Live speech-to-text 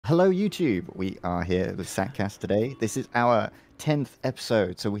Hello YouTube, we are here with SACCast today. This is our 10th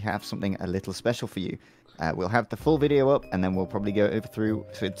episode, so we have something a little special for you. We'll have the full video up and then we'll probably go over through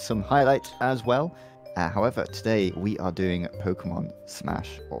with some highlights as well. However, today we are doing Pokemon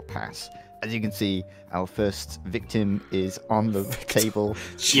Smash or Pass. As you can see, our first victim is on the table.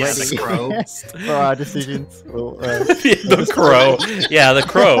 Yes, the crow. For our decisions. We'll, the crow. Yeah, the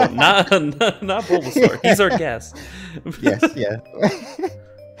crow. Not Bulbasaur. He's our guest. Yes, yeah.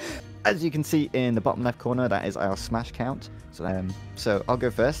 As you can see in the bottom left corner, that is our Smash count. So I'll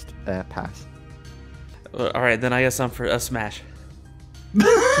go first. Pass. All right, then I guess I'm for a Smash.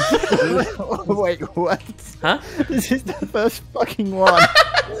 Wait, what? Huh? This is the first fucking one.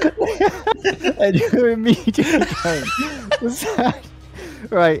 And you're immediately going.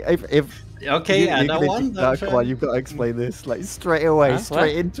 Right, if okay, yeah, that one. Come on, you've got to explain this like straight away,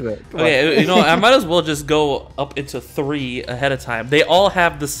 straight into it. Okay, you know, I might as well just go up into 3 ahead of time. They all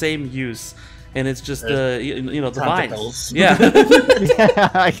have the same use, and it's just you know, the vines. Yeah.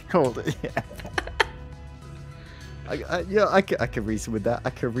 Yeah, I called it. Yeah. I can reason with that. I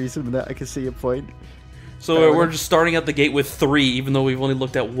can see your point. So we're just starting at the gate with 3, even though we've only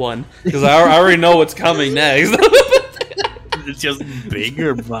looked at 1, because I already know what's coming next. It's just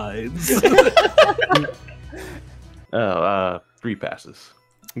bigger vines. 3 passes.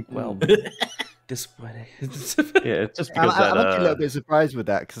 Well, disappointing. Yeah, it's just because I'm actually a little bit surprised with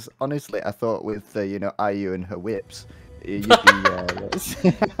that, because honestly, I thought with you know, IU and her whips, you'd be.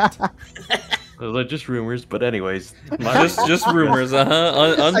 Those are just rumors, but anyways. just rumors,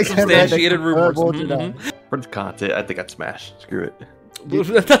 unsubstantiated rumors. For the content, I think I'd Smash. Screw it.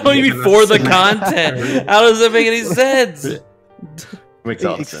 That's not even for the content. How does that make any sense? Makes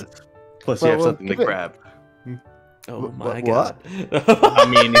all the sense. Plus, you have something to grab. Oh my god. I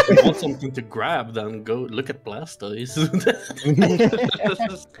mean, if you want something to grab, then go look at Blastoise.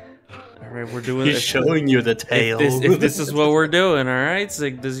 Alright, we're doing He's showing you the tail. If this is what we're doing, alright? So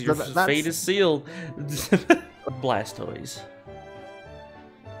your fate is sealed. Blastoise.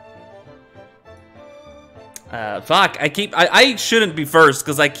 Fuck, I shouldn't be first,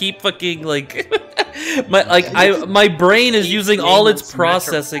 because I keep fucking, like... my brain is using all its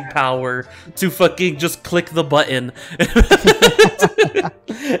processing power to fucking just click the button. And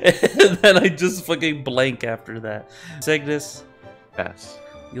then I just fucking blank after that. Cygnus. Pass.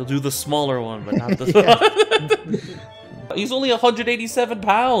 You'll do the smaller one, but not the... He's only 187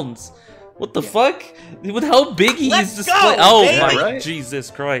 pounds. What the fuck? With how big he is displayed. Oh my Jesus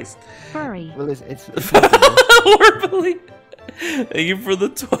Christ. Furry. Well, it's Horribly. Thank you for the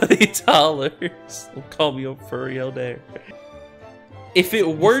 $20. Don't call me a furry all day. If it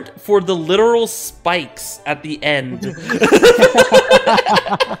weren't for the literal spikes at the end.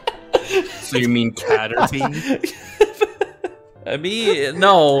 So you mean Caterpie? I mean,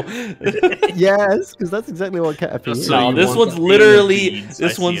 no. Yes, because that's exactly what Caterpie is. No, this one's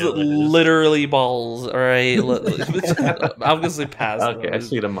literally balls. All right, I'm gonna say pass. Okay, I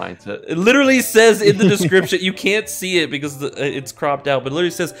see the mindset. It literally says in the description, you can't see it because it's cropped out, but it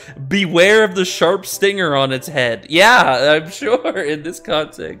literally says, "Beware of the sharp stinger on its head." Yeah, I'm sure in this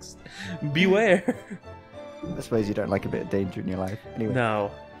context, beware. I suppose you don't like a bit of danger in your life. Anyway.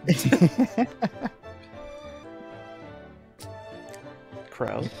 No.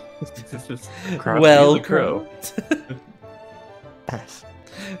 Crow. Well, crow. Pass.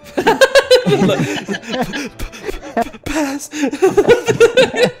 Pass. I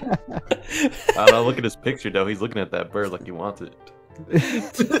don't know, look at his picture though. He's looking at that bird like he wants it.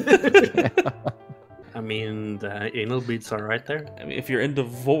 I mean, the anal beads are right there. I mean, if you're into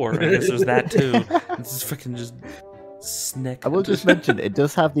vor, I guess there's that too. This is freaking just snick. I will just mention it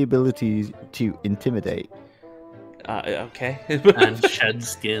does have the ability to intimidate. Okay. And shed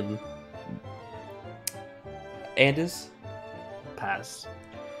skin. Andis? Pass.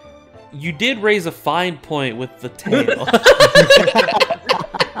 You did raise a fine point with the tail.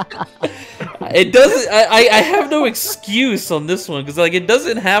 It doesn't. I have no excuse on this one because like it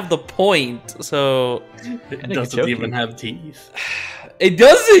doesn't have the point. So it doesn't even have teeth. It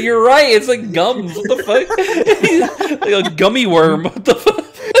doesn't. You're right. It's like gums. What the fuck? Like a gummy worm. What the fuck?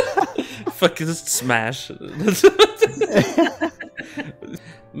 Fucking Smash.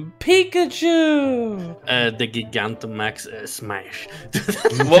 Pikachu! The Gigantamax Smash.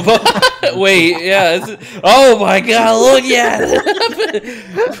 Wait, yeah. Oh my god, look at it!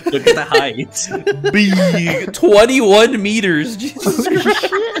 Look at the height. Big 21 meters. Jesus Christ.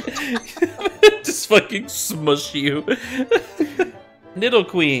 Just fucking smush you.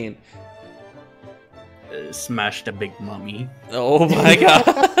 Nidoqueen. Smash the big mummy. Oh my god.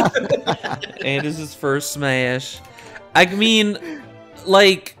 And this is first Smash. I mean,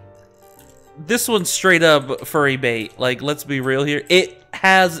 like, this one's straight up furry bait. Like, let's be real here. It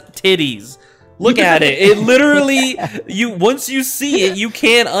has titties. Look at it. It literally, once you see it, you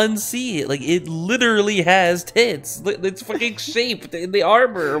can't unsee it. Like, it literally has tits. It's fucking shaped in the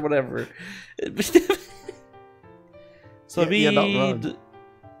armor or whatever. So, I mean, you're not wrong.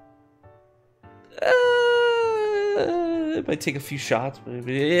 It might take a few shots, but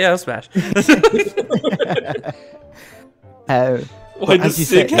yeah, I'll smash. as Why does you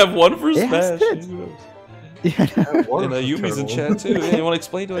SACC said, have one for it has smash? tits. Who knows? Yeah. And Ayumi's in chat too. Hey, you want to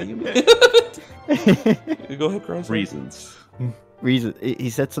explain to Ayumi? Go ahead, Cross. Reasons. Reason. He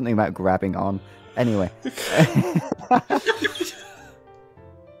said something about grabbing on. Anyway.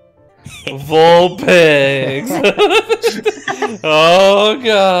 Vulpix. Oh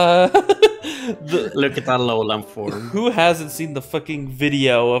god. Look at that lowland form. Who hasn't seen the fucking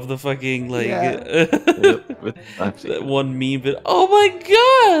video of the fucking like that one meme? But oh my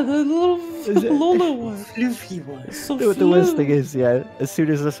god, the little Lola one. Fluffy one. So The worst thing is, yeah, as soon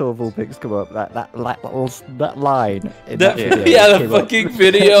as I saw Vulpix come up, that line in that video, yeah, the came up. fucking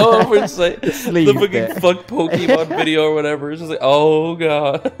video where it's like the sleeve fucking bit. fuck Pokemon video or whatever. It's just like, oh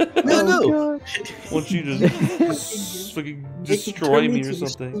god. No. Won't you just fucking destroy me or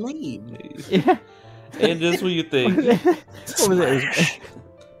something? Yeah. And just what you think? What was it?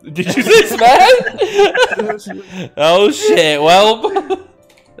 Did you say smash? Oh shit! Well, all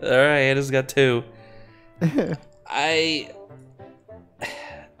right, Anna's got 2. I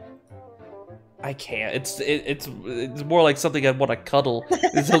can't. It's more like something I want to cuddle.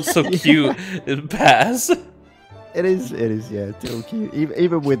 It sounds so cute. It pass. It is, yeah, it's still cute.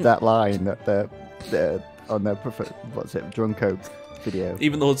 Even with that line that the on the what's it, Drunko video.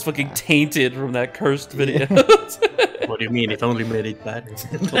 Even though it's fucking tainted from that cursed video. What do you mean? It only made it better.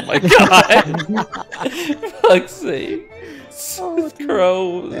 Oh my god! Fuck's sake.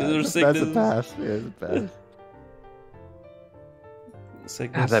 Crow. That's a pass. Yeah, it's a pass.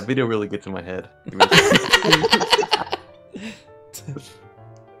 Sickness. That video really gets in my head.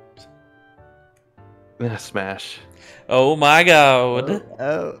 Smash. Oh my god.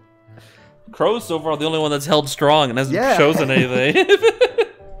 Oh. Crow's so far the only one that's held strong and hasn't Yeah. chosen anything.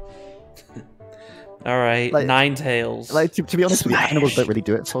 Alright, Like- 9-tails. Like to be honest with you, animals don't really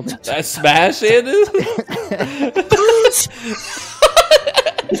do it for me. Smash it?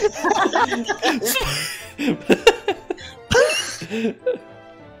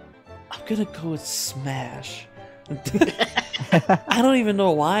 I'm gonna go with smash. I don't even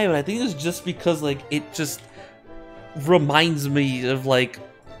know why, but I think it's just because like it just reminds me of like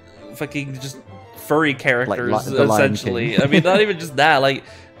fucking just furry characters the Lion essentially. King. I mean, not even just that, like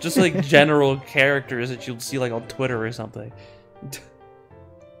just like general characters that you'll see like on Twitter or something.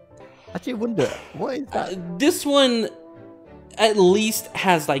 Actually, wonder what is that? This one at least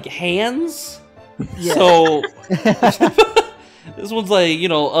has like hands. Yeah. So this one's like, you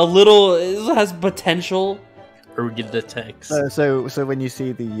know, a little. It has potential. Or we get the text. So when you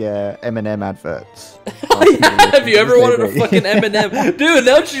see the M&M adverts, Have you ever wanted a fucking M&M? Dude,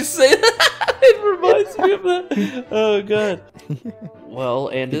 now that you say that, it reminds me of that. Oh god. Well,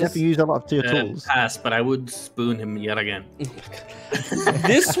 and you definitely use a lot of your tools. Pass, but I would spoon him yet again.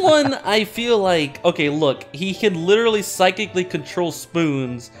 this one, I feel like, okay, look, he can literally psychically control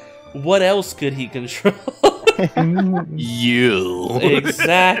spoons. What else could he control? You.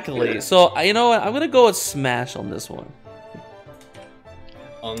 Exactly. So, you know what? I'm gonna go with smash on this one.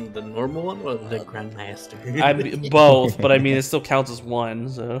 On the normal one or the Grandmaster? Both, but I mean, it still counts as one,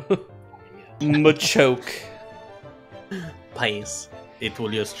 so. Machoke. Pies. It will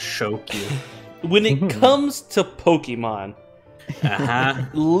just choke you. When it comes to Pokemon, Uh-huh.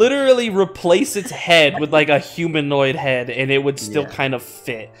 literally replace its head with like a humanoid head and it would still Yeah. kind of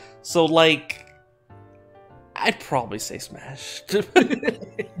fit. So like I'd probably say smash.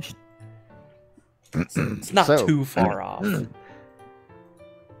 It's not So, too far off.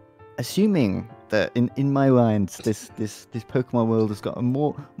 Assuming that in my mind this Pokemon world has got a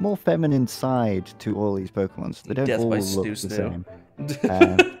more feminine side to all these Pokemon. So they don't Death all by look the Snoo same.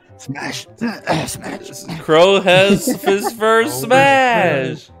 Smash! Smash! Crow has his first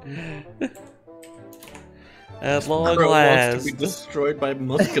smash. At long Crow last. wants to be destroyed by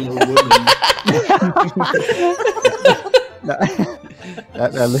muscular women.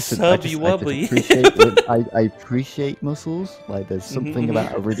 Listen, Subby wubbly. I appreciate muscles. Like there's something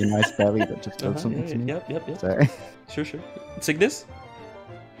about a really nice belly that just does something to me. Yep. So Sure. Cygnus?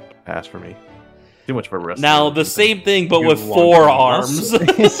 Pass for me. Too much for a wrestler. Now the same thing, but You with want 4 to arms.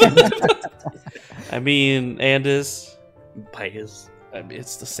 I mean, Andis. Pies. I mean,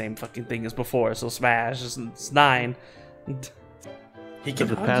 it's the same fucking thing as before. So smash. It's 9. He can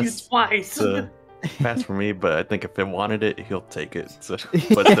The hug you pass- twice. Pass for me, but I think if it wanted it, he'll take it. So,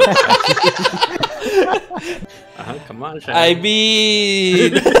 but still pass. Come on, Shai. I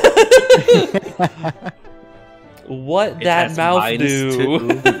mean, what It that has mouth vines do?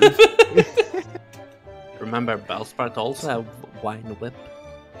 too. Remember, Bellsprout also have wine whip.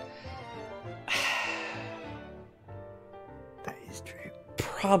 That is true.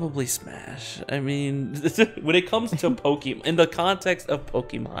 Probably Smash. I mean, when it comes to Pokemon, in the context of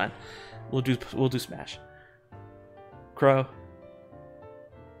Pokemon, we'll do Smash. Crow.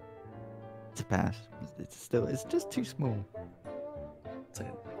 It's a pass. It's just too small. It's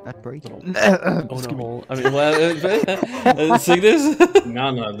like I'd break it. oh no! I mean, well, Cygnus.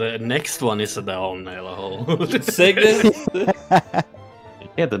 No, the next one is the whole nail hole. Cygnus. You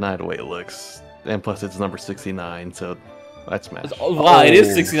can't deny the way it looks. And plus, it's number 69, so that's smash. Wow, it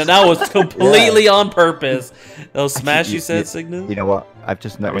is 69. That was completely on purpose. Oh, Smash, Actually, you said, Cygnus? You know what? I've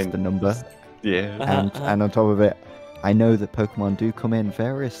just noticed the number, Yeah. and on top of it, I know that Pokemon do come in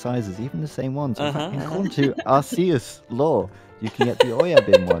various sizes, even the same ones. In fact, according to Arceus lore, you can get the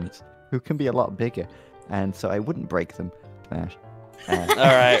Oyabin ones, who can be a lot bigger, and so I wouldn't break them. Smash. All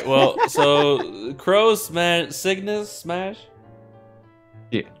right, well, so Crow, Smash, Cygnus, Smash?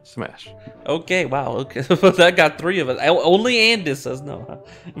 Yeah, smash. Okay, wow, okay. That got 3 of us. Only Andis says no, huh?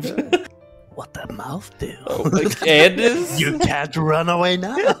 What the mouth do? Oh, like Andis? You can't run away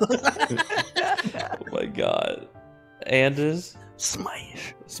now. Oh my god. Andis?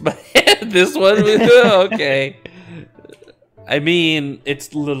 Smash. This one? Okay. I mean,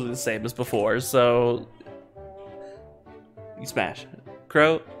 it's literally the same as before, so... You smash.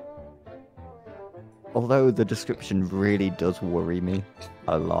 Crow? Although the description really does worry me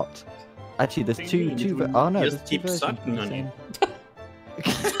a lot. Actually, there's What do you two. mean? Oh no, Just there's two keep versions sucking of the on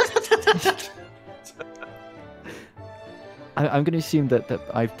same. I'm going to assume that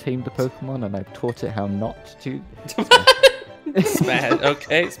I've tamed the Pokemon and I've taught it how not to. Smash.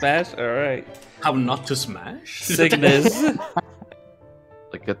 Okay, smash. Alright. How not to smash? Cygnus.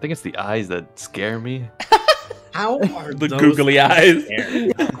 Like, I think it's the eyes that scare me. How are The those googly eyes. there?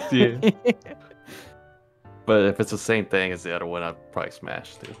 Yeah. But if it's the same thing as the other one, I'd probably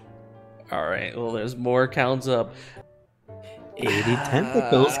smash too. Alright, well, there's more counts up. 80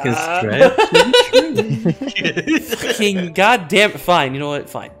 tentacles can stretch the tree. Fucking goddamn. Fine, you know what?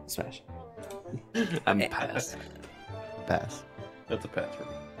 Fine. Smash. I'm past. Pass. That's a pass for me.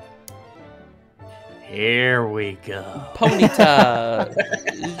 Here we go. Ponyta.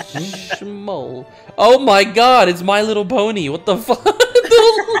 Schmole. Oh my god, it's My Little Pony. What the fuck?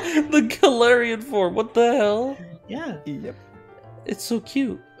 the Galarian form. What the hell? Yeah. Yep. It's so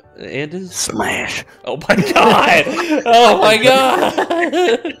cute. And is Smash. oh my god! Oh my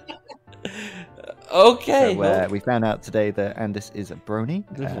god! Okay. So we found out today that Andis is a brony.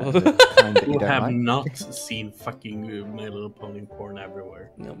 The kind that you You don't have like. not seen fucking My Little Pony porn everywhere.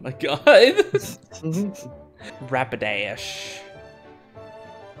 Oh my god. Rapidash.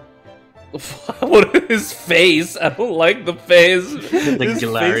 What is his face? I don't like the face. His face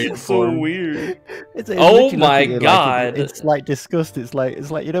Galarian is so form. weird. It's Oh literally my looking at it god. it's like disgust. It's like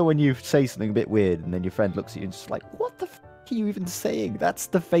you know when you say something a bit weird and then your friend looks at you and just like, what the f are you even saying? That's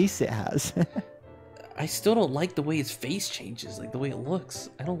the face it has. I still don't like the way his face changes, like the way it looks.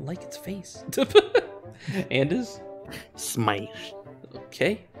 I don't like its face. Andis? Smash.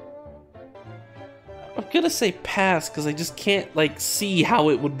 Okay. I'm gonna say pass because I just can't like see how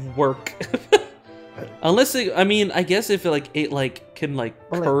it would work. Unless it, I mean, I guess if it can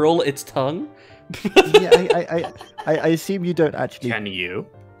curl its tongue. Yeah, I assume you don't actually. Can you?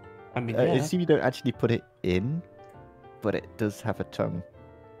 I mean, I yeah. assume you don't actually put it in, but it does have a tongue.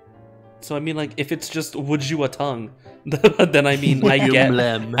 So I mean, like, if it's just would you a tongue, then I mean, I get.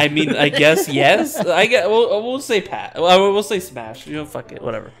 Lem. I mean, I guess yes. I get. We'll say pat. We'll say smash. You know, fuck it,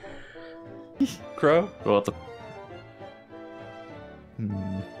 whatever. Crow. Well, it's a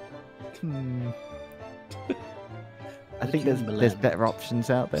I think there's better options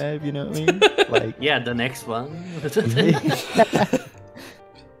out there. If you know what I mean? Like, Yeah, the next one.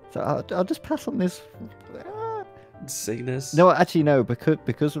 so I'll just pass on this. Cygnus. No, actually, no.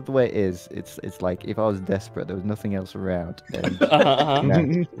 Because of the way it is, it's like if I was desperate, there was nothing else around. And,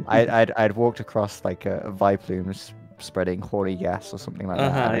 you know, I'd walked across like a Viplume spreading horny gas or something like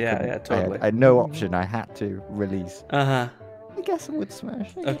that. and Yeah, totally. I had no option. I had to release. Uh-huh. I guess I would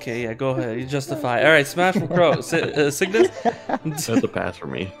smash. Okay, yeah, go ahead. You justify. All right, smash from Crow. Cygnus. that's a pass for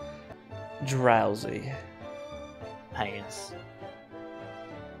me. Drowsy. Pass.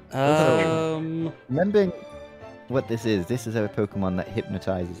 Remembering what this is a Pokemon that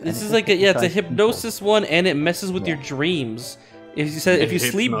hypnotizes. and This it is does like it's a hypnotize people. hypnosis one, and it messes with your Yeah. dreams. If you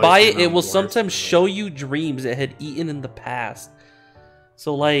sleep by it, it will sometimes show you dreams it had eaten in the past.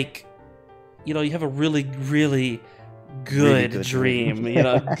 So like, you know, you have a really, really good dream, you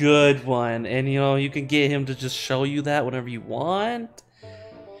know, a good one, and you know, you can get him to just show you that whenever you want.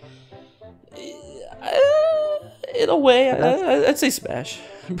 In a way, I'd say smash.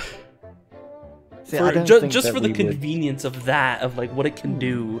 See, just for the convenience of that, of like what it can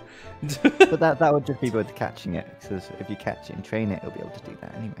do. But that would just be with catching it, because if you catch it and train it, it'll be able to do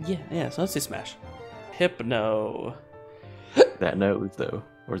that anyway. Yeah, so I'd say smash. Hypno. That nose, though.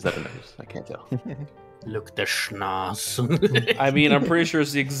 Or is that a nose? I can't tell. Look, the schnoz. I mean, I'm pretty sure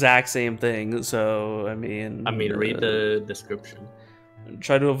it's the exact same thing, so, I mean... read the description.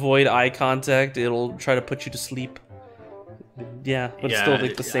 Try to avoid eye contact, it'll try to put you to sleep. Yeah, but still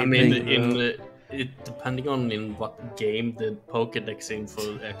like the same thing. Depending on in what game, the Pokédex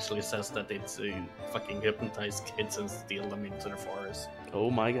info actually says that it's fucking hypnotize kids and steal them into the forest.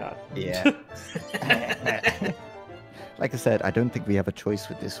 Oh my god. Yeah. Like I said, I don't think we have a choice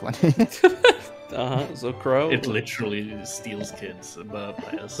with this one. So Crow? It literally steals kids, but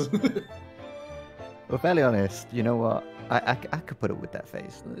yes. Well, fairly honest, you know what? I could put it with that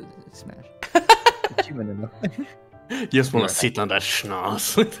face. Smash. It's human enough. Just want to sit on that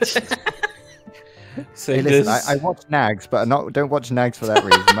schnoz. So hey, listen, I watch Nags, but don't watch Nags for that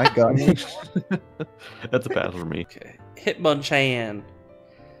reason. My god. That's a pass for me. Okay. Hitmonchan.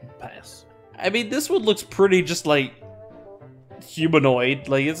 Pass. I mean, this one looks pretty just like humanoid.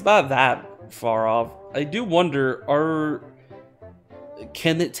 Like, it's not that far off. I do wonder,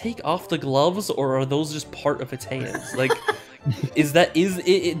 can it take off the gloves, or are those just part of its hands? Like, does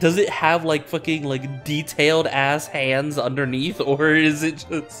it have like fucking like detailed ass hands underneath, or is it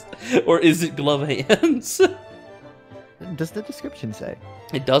glove hands? Does the description say?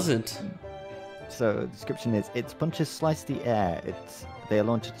 It doesn't. So the description is: its punches slice the air. They are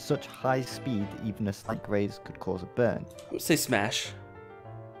launched at such high speed, even a slight graze could cause a burn. I would say smash.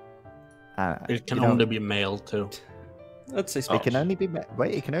 It can only be male too. Let's say smash. It can only be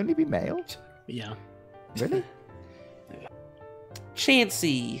wait. It can only be male. Yeah. Really?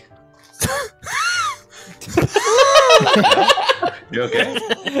 Chansey. You okay?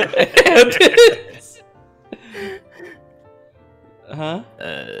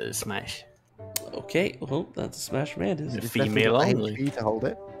 Smash. Okay, well, that's a smash man. Is it? Female only. HP to hold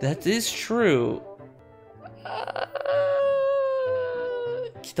it. That is true.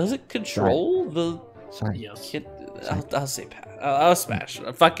 Does it control the? Sorry. Yes. I'll say pass. I'll smash.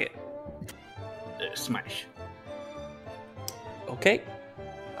 Fuck it. Smash. Okay.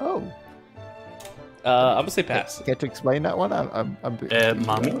 Oh. I'm gonna say pass. Get to explain that one? I'm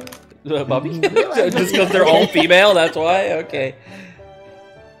Mommy. Bobby? Just because they're all female, that's why? Okay.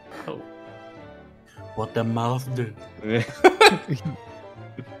 Oh. What the mouth do? It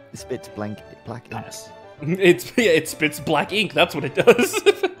spits black ink. Pass. It spits black ink, that's what it does.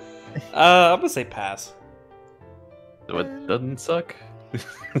 I'm gonna say pass. So it doesn't suck?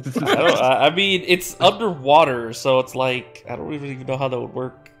 I mean, it's underwater, so it's like, I don't even know how that would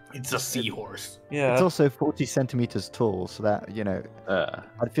work. It's a seahorse. Yeah. It's also 40 centimeters tall, so that, you know, Uh,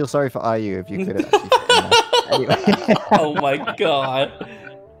 I'd feel sorry for IU if you could have actually fit in there. Anyway. Oh my god.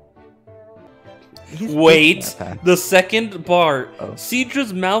 He's Wait, okay. the second part. Oh.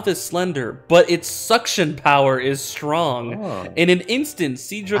 Seadra's mouth is slender, but its suction power is strong. Oh. In an instant,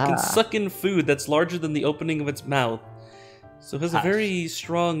 Seadra can Ah. suck in food that's larger than the opening of its mouth. So it has a Pass. very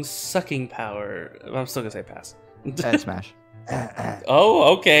strong sucking power. I'm still gonna say pass. Smash.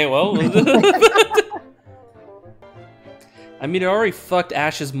 Oh, okay, well. I mean, it already fucked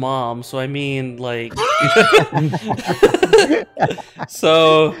Ash's mom, so I mean, like...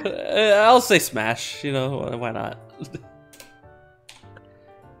 So, I'll say smash, you know, why not?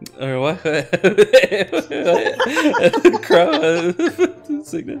 Or what? Crow?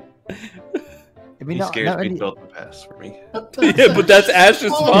 Signet? I mean, he not scares me only- to the pass for me. Yeah, but that's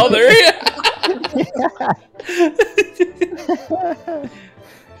Ash's father.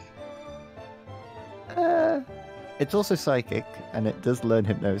 It's also psychic, and it does learn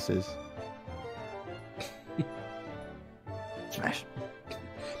hypnosis. Smash.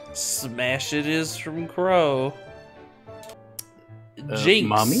 Smash it is from Crow. Jinx.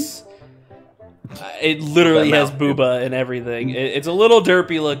 Mommy? It literally That has mouth. booba and everything. It's a little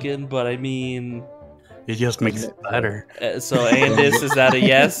derpy looking, but I mean... It just makes it better. So, Andis, is that a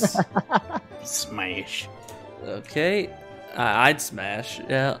yes? Smash. Okay. I'd smash.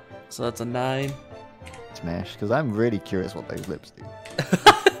 Yeah. So that's a 9. Smash, because I'm really curious what those lips do.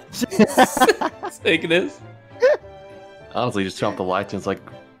 Take this. Honestly, just turn off the lights and it's like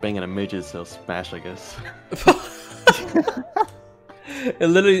banging a midget, so smash, I guess.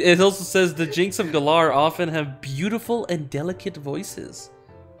 it also says the Jinx of Galar often have beautiful and delicate voices.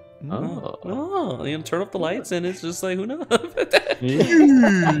 Oh. You know, turn off the lights and it's just like, who knows?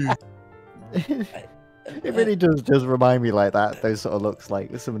 It really does just remind me like that. Those sort of looks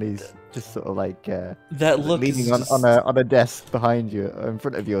like somebody's just sort of like that look leaning is on a desk behind you, or in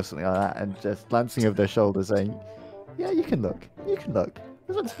front of you, or something like that, and just glancing over their shoulder, saying, "Yeah, you can look. You can look.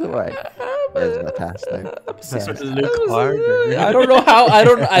 That's the way." There's my task, though. Look harder. I don't know how.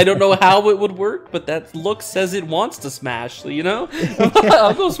 I don't know how it would work, but that look says it wants to smash. You know,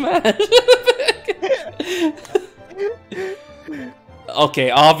 I'll go smash. Okay,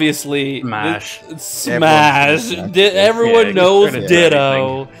 obviously, smash. Everyone knows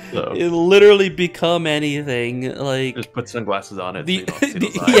Ditto. So It literally become anything. Like just put sunglasses on it. the, so you don't see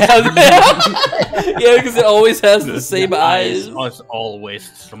those eyes. yeah, because it always has the same eyes. As always,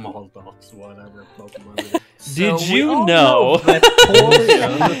 small dots, whatever Pokemon it is. Did So you we all know? that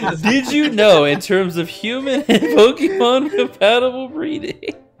Porygon- Did you know, in terms of human and Pokemon compatible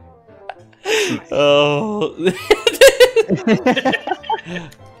breeding? Oh.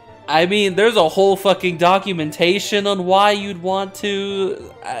 I mean, there's a whole fucking documentation on why you'd want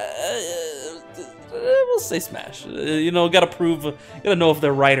to. We'll say smash. You know, gotta know if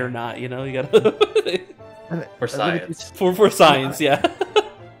they're right or not. You know, you gotta For science. for science, yeah.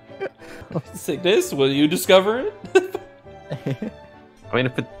 Sickness, will you discover it? I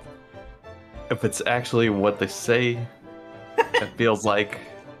mean, if it's actually what they say, it feels like.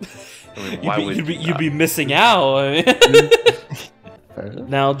 I mean, why would you'd be missing out. I mean.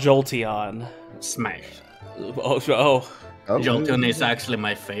 Now Jolteon. Smash. Oh, Jolteon is actually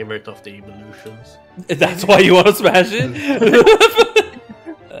my favorite of the evolutions. that's why you want to smash it.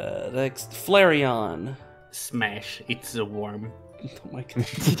 Next, Flareon. Smash. It's a worm. Oh my god.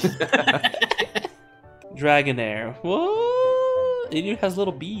 Dragonair. What? It has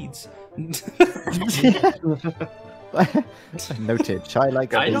little beads. Noted. Shai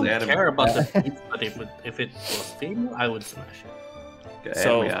like I a don't anime. care about the feet, but if it was female, I would smash it.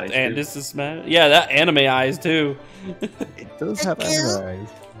 So, Anime eyes, and too. this is smash. Yeah, that anime eyes too. It does have eyes.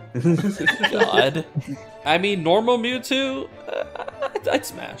 God. I mean, normal Mewtwo, I'd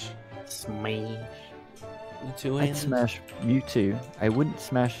smash. Smash. Mewtwo I'd and smash Mewtwo. I wouldn't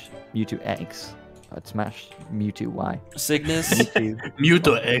smash Mewtwo X. I'd smash Mewtwo Y. Cygnus. Mewtwo.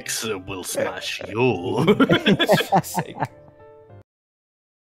 Mewtwo X will smash you.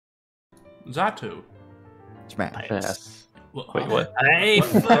 Zatu. Smash. Yes. Wait, what? Hey,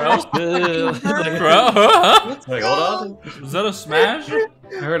 Crow? Wait, hold on. Is that a smash? I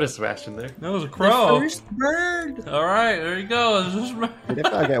heard a smash in there. That was a crow. first bird. All right, there you go. It's just... We definitely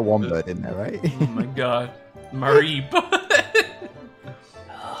gotta get one bird in there, right? Oh my god. Mareep.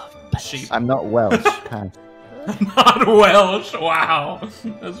 Sheep. I'm not Welsh. Pass. Not Welsh. Wow.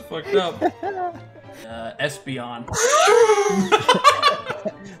 That's fucked up. Espeon.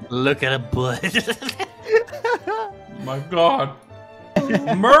 Look at a butt. My god.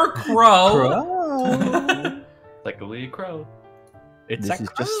 Murkrow. Like a wee crow. It's This a is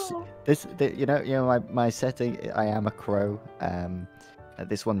crow. just you know my setting. I am a crow.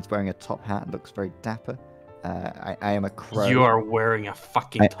 This one's wearing a top hat. Looks very dapper. I am a crow. You are wearing a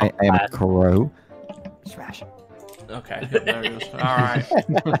fucking top I am a hat. crow. Smash. Okay, there it is. Alright.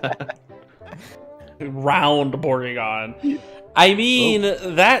 Round Porygon. I mean,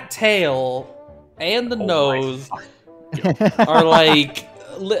 that tail and the Oh my nose fuck. are like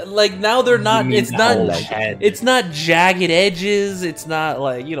now they're not. You mean It's the not. whole head. It's not jagged edges. It's not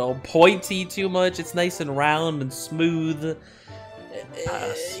like, you know, pointy too much. It's nice and round and smooth.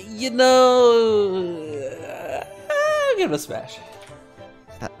 You know, I'll give it a smash.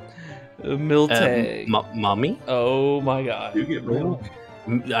 Miltank. Mommy? Oh my god. You get milk.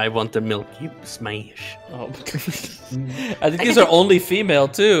 I want the milky smash. Oh. I think these are only female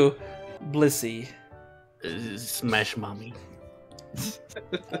too. Blissey. Smash mommy.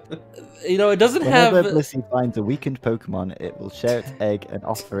 You know, it doesn't Whenever have. Blissey finds a weakened Pokemon, it will share its egg and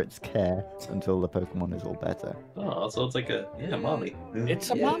offer its care until the Pokemon is all better. Oh, so it's like a mommy. It's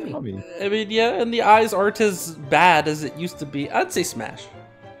a Yeah. mommy. I mean, yeah, and the eyes aren't as bad as it used to be. I'd say smash.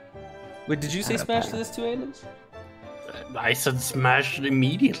 Wait, did you say smash to this too, Aiden? I said smash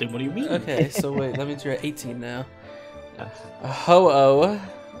immediately. What do you mean? Okay, so wait, that means you're at 18 now. Ho-Oh.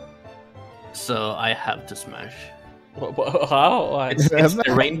 So I have to smash. How? It's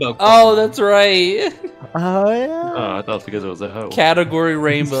the rainbow. Oh, that's right. Oh yeah. Oh, I thought it's because it was a hoe. Category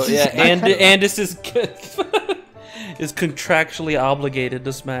rainbow. Yeah, and this is is contractually obligated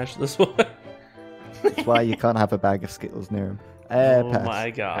to smash this one. That's why you can't have a bag of Skittles near him. Oh pass.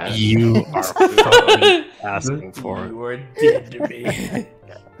 my god. You are fucking asking for it. You are dead to me.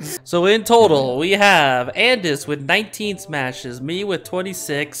 So in total, we have Andis with 19 smashes, me with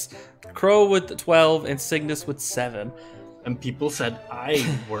 26, Crow with 12, and Cygnus with 7. And people said I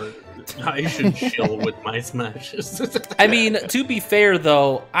should chill with my smashes. I mean, to be fair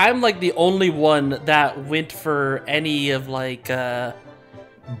though, I'm like the only one that went for any of like,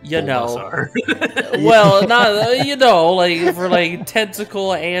 you know, well, not like for like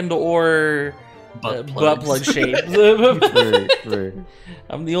tentacle and or butt plug shape. True.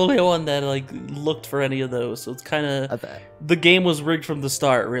 I'm the only one that like looked for any of those, so it's kind of the game was rigged from the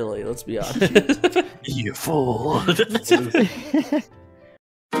start. Really, let's be honest. You fool.